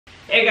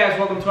Hey guys,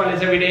 welcome to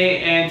Ideas Every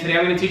Day, and today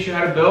I'm going to teach you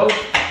how to build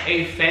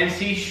a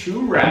fancy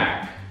shoe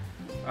rack.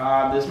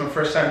 This is my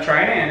first time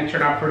trying it and it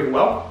turned out pretty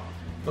well.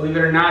 Believe it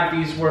or not,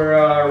 these were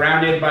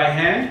rounded by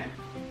hand.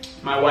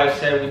 My wife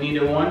said we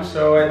needed one,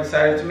 so I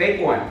decided to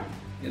make one.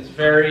 It's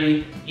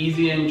very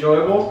easy and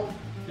enjoyable.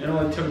 It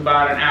only took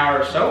about an hour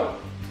or so.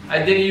 I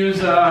did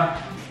use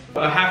a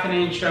 1/2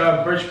 inch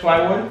birch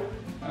plywood.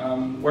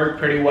 Worked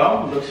pretty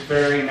well, it looks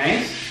very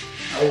nice.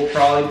 I will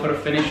probably put a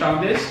finish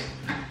on this.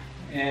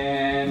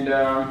 And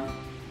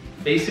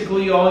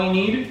basically all you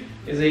need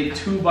is a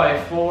 2 feet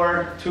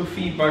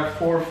by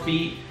 4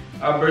 feet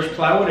birch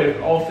plywood.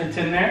 It all fits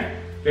in there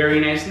very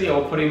nicely.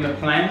 I'll put in the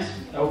plans.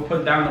 I will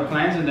put down the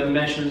plans and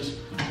dimensions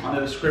on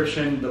the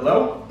description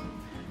below.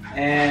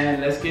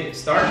 And let's get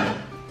started.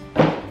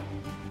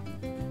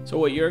 So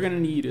what you're gonna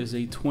need is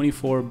a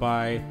 24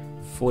 by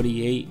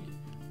 48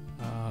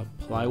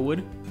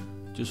 plywood.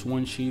 Just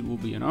one sheet will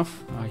be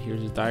enough.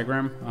 Here's a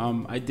diagram.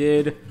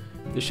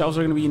 The shelves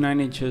are going to be 9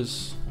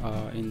 inches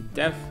in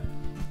depth,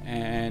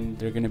 and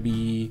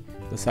the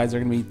sides are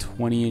going to be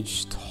 20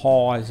 inch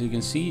tall, as you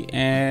can see,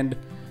 and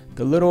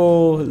the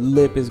little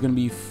lip is going to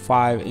be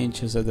 5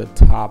 inches at the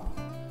top.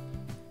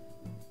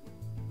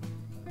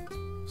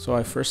 So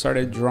I first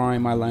started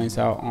drawing my lines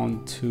out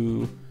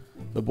onto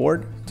the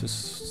board to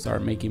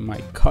start making my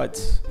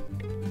cuts.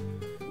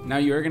 Now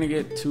you're going to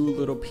get 2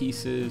 little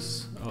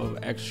pieces of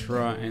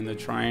extra in the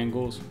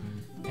triangles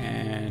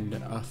and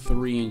a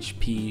 3-inch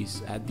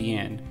piece at the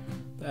end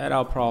that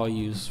I'll probably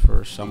use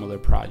for some other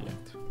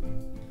project.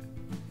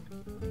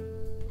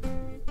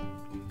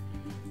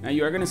 Now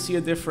you are going to see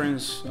a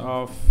difference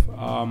of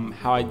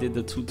how I did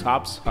the 2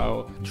 tops,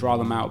 how I draw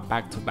them out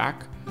back to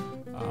back.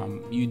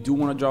 You do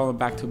want to draw them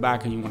back to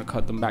back, and you want to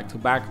cut them back to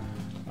back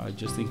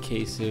just in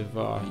case if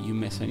you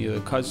miss any of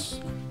the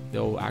cuts,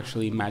 they'll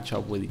actually match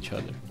up with each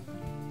other.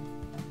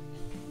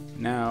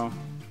 Now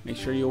make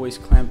sure you always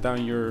clamp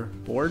down your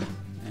board.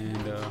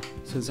 And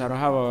since I don't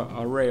have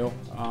a rail,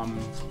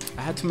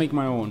 I had to make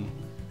my own.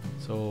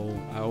 So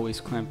I always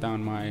clamp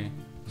down my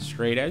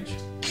straight edge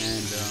and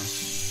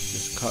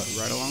just cut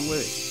right along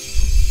with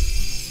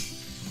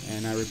it.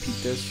 And I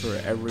repeat this for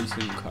every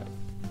single cut.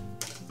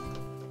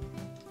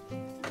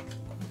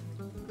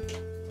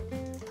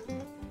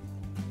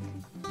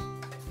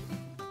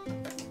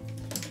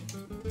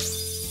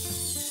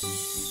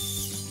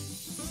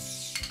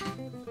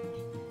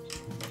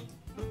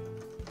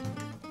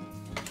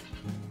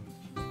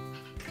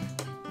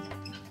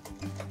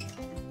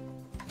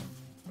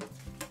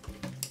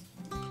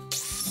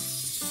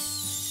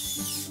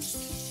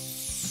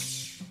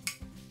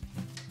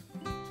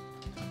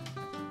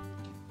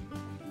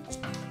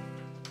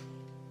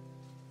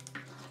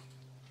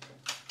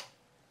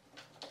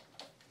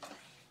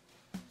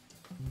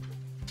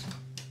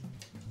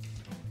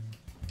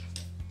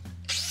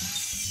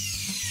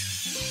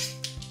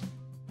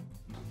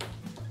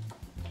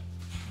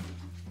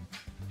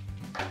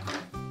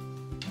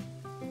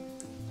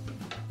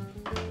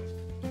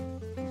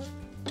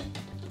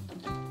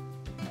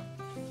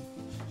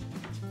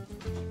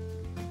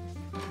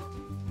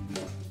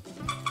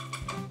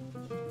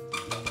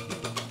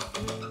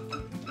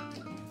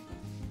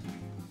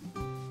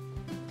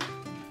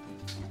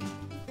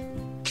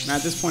 Now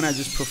at this point I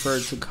just prefer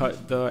to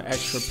cut the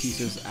extra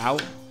pieces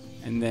out,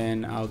 and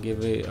then I'll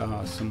give it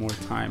some more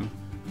time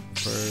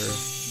for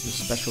the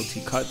specialty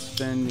cuts.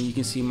 Then you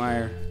can see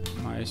my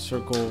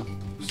circle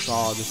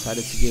saw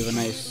decided to give a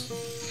nice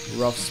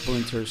rough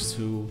splinters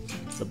to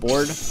the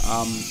board.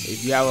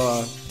 If you have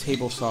a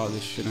table saw,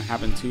 this shouldn't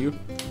happen to you,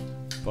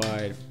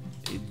 but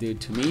it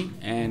did to me,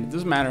 and it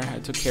doesn't matter. I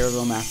took care of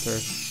them after.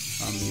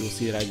 You will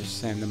see that I just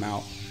sand them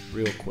out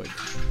real quick.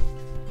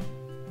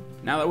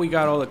 Now that we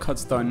got all the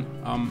cuts done,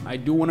 I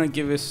do want to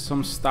give it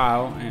some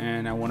style,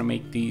 and I want to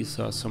make these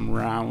some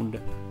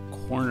round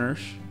corners.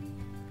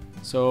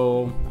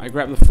 So I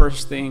grabbed the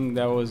first thing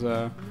that was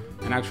an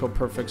actual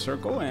perfect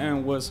circle,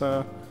 and was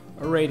a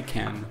raid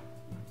can.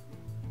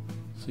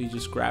 So you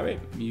just grab it,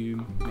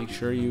 you make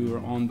sure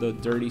you're on the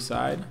dirty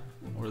side,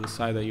 or the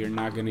side that you're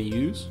not going to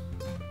use.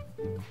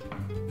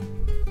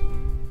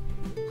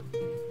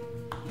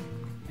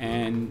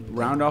 And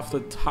round off the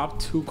top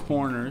 2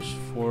 corners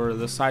for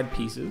the side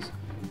pieces,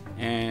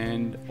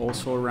 and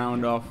also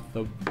round off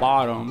the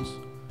bottoms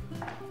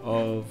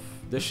of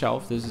the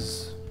shelf. This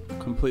is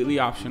completely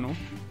optional.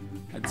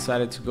 I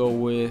decided to go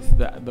with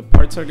the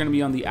parts that are going to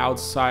be on the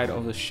outside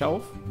of the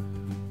shelf.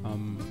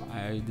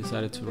 I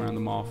decided to round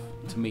them off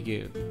to make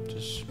it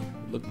just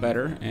look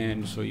better,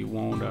 and so you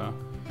won't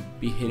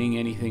be hitting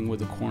anything with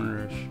the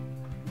corners,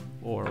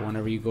 or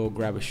whenever you go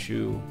grab a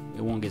shoe,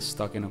 it won't get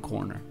stuck in a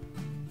corner.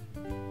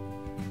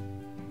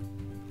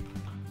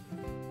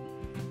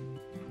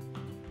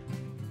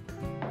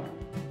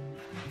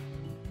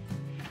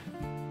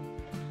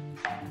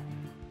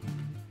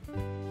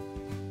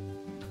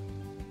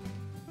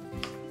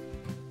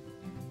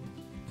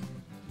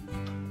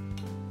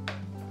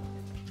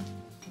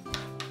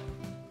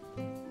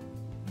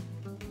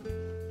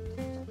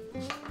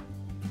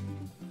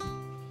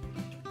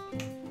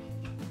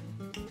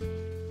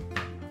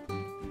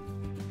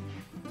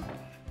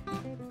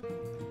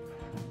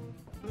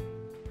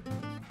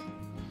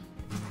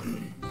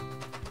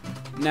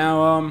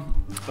 Now,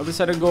 I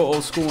decided to go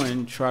old school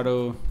and try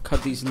to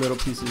cut these little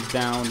pieces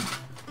down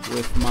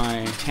with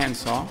my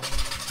handsaw,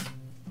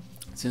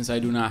 since I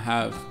do not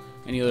have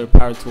any other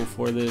power tool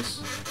for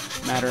this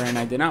matter, and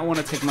I did not want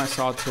to take my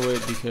saw to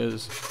it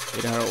because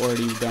it had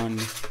already done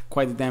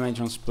quite the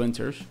damage on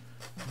splinters.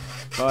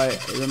 But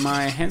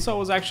my handsaw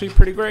was actually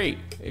pretty great.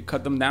 It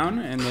cut them down,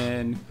 and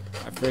then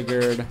I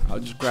figured I'll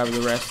just grab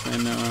the rest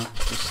and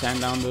just sand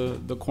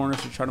down the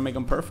corners to try to make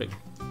them perfect.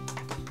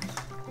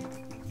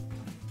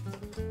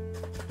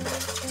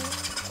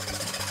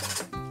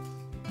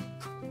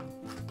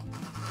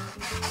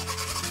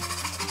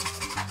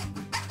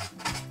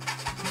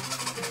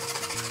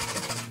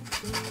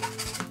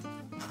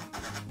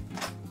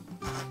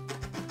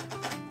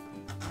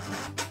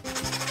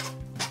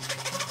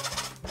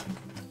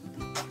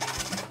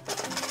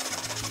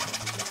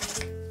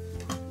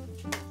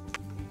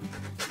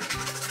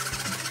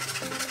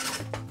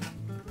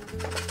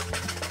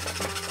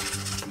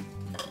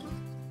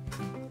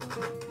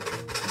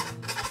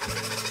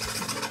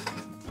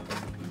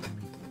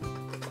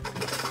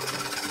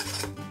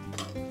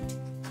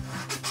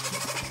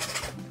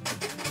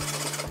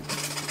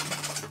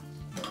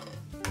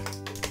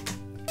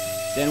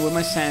 Then with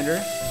my sander,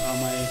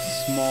 my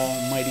small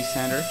mighty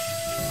sander,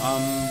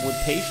 with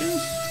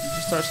patience, you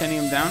just start sanding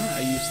them down.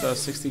 I used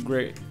 60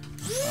 grit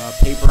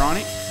paper on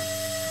it,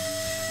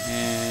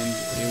 and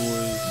it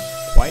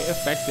was quite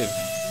effective.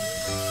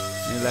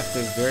 It left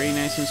it very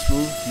nice and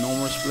smooth, no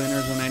more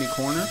splinters on any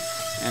corner,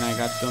 and I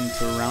got them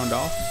to round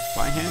off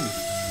by hand.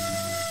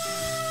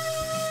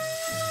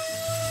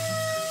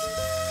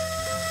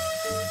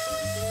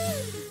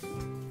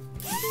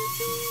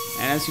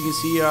 And as you can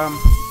see,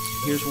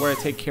 here's where I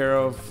take care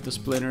of the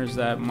splinters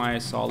that my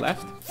saw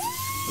left.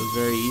 It was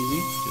very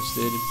easy, just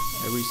did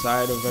every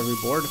side of every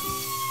board,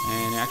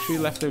 and actually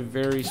left it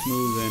very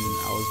smooth, and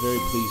I was very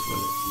pleased with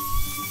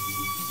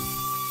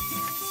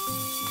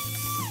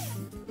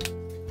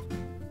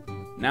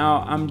it.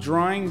 Now I'm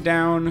drawing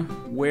down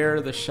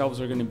where the shelves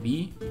are going to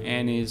be,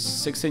 and is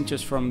 6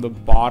 inches from the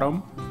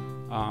bottom.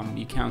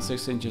 You count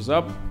 6 inches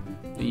up,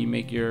 then you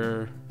make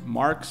your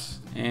marks,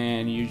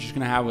 and you're just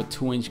going to have a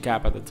 2-inch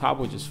gap at the top,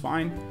 which is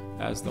fine.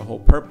 That's the whole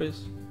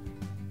purpose.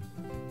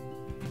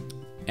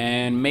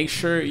 And make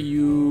sure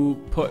you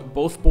put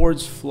both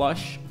boards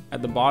flush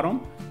at the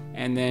bottom,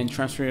 and then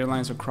transfer your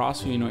lines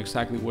across so you know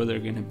exactly where they're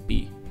going to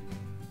be.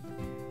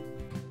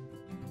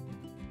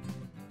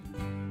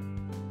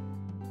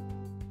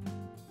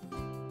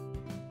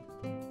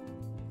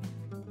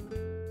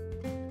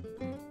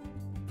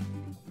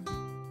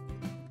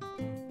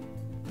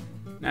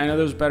 Now, I know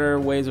there's better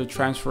ways of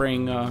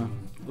transferring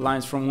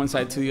lines from one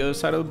side to the other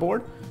side of the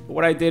board. But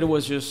what I did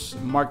was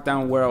just mark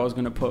down where I was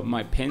going to put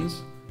my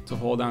pins to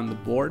hold down the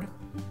board,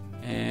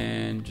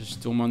 and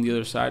just do them on the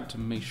other side to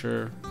make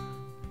sure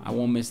I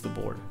won't miss the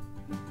board.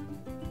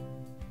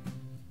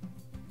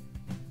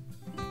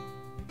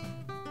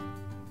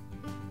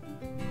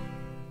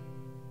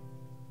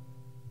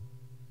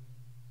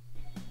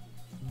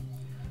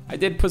 I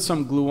did put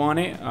some glue on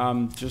it,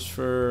 just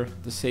for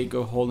the sake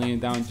of holding it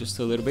down just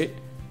a little bit,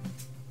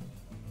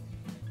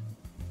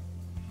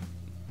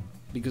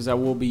 because I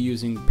will be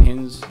using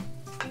pins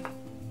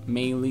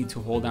mainly to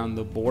hold down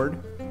the board.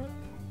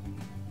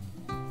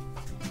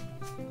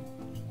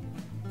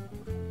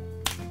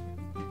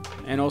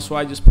 And also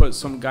I just put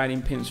some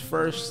guiding pins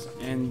first,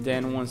 and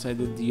then once I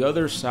did the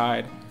other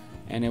side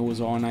and it was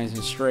all nice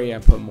and straight, I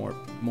put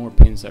more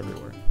pins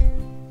everywhere.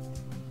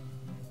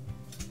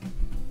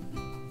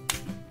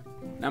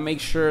 Now make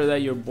sure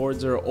that your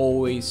boards are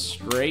always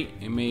straight.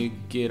 It may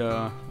get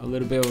a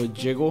little bit of a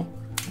jiggle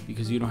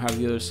because you don't have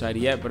the other side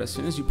yet, but as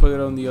soon as you put it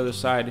on the other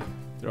side,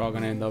 they're all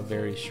gonna end up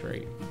very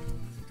straight.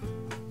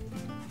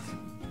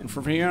 And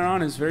from here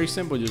on, it's very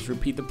simple. Just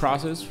repeat the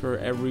process for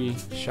every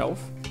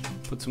shelf.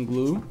 Put some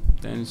glue,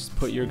 then just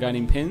put your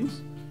guiding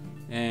pins,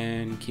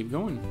 and keep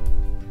going.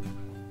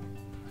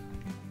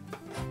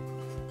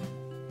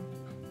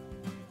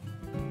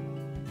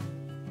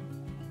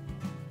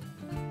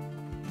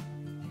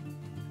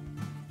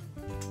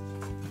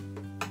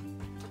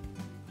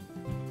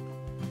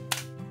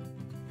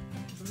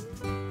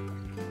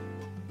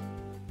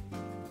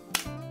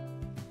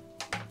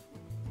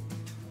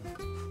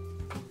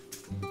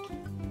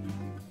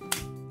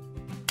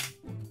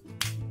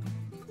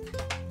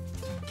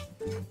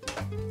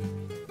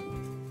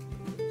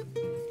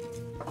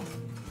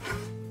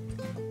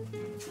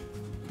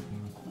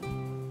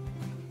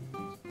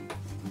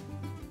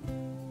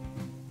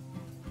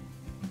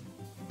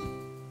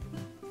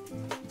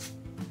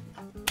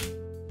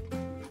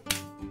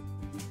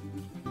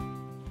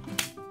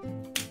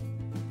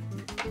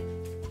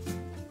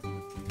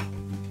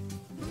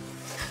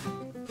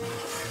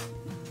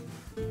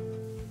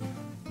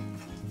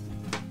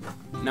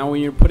 Now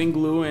when you're putting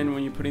glue and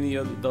when you're putting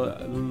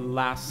the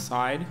last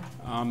side,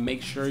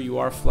 make sure you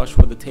are flush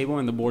with the table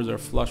and the boards are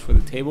flush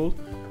with the table,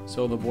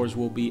 so the boards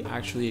will be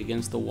actually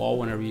against the wall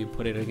whenever you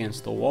put it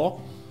against the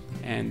wall,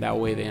 and that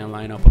way they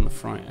line up on the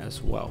front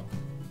as well.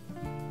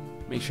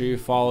 Make sure you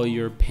follow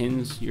your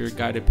pins, your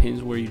guided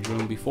pins where you drew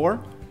them before,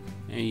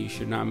 and you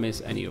should not miss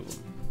any of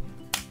them.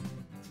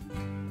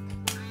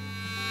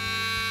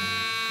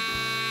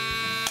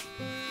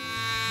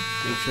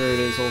 Make sure it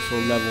is also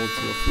level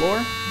to the floor,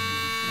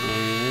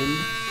 and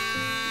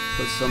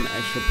put some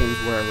extra pins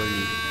wherever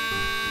needed.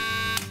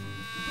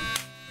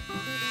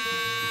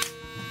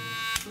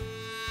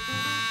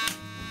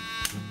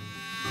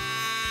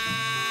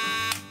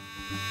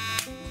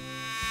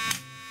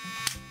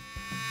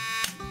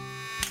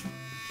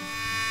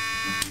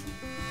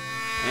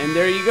 And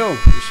there you go,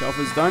 the shelf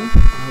is done. I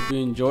hope you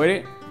enjoyed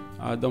it.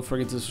 Don't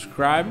forget to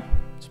subscribe.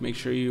 So make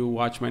sure you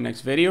watch my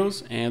next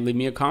videos and leave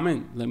me a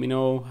comment. Let me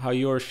know how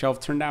your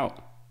shelf turned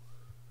out.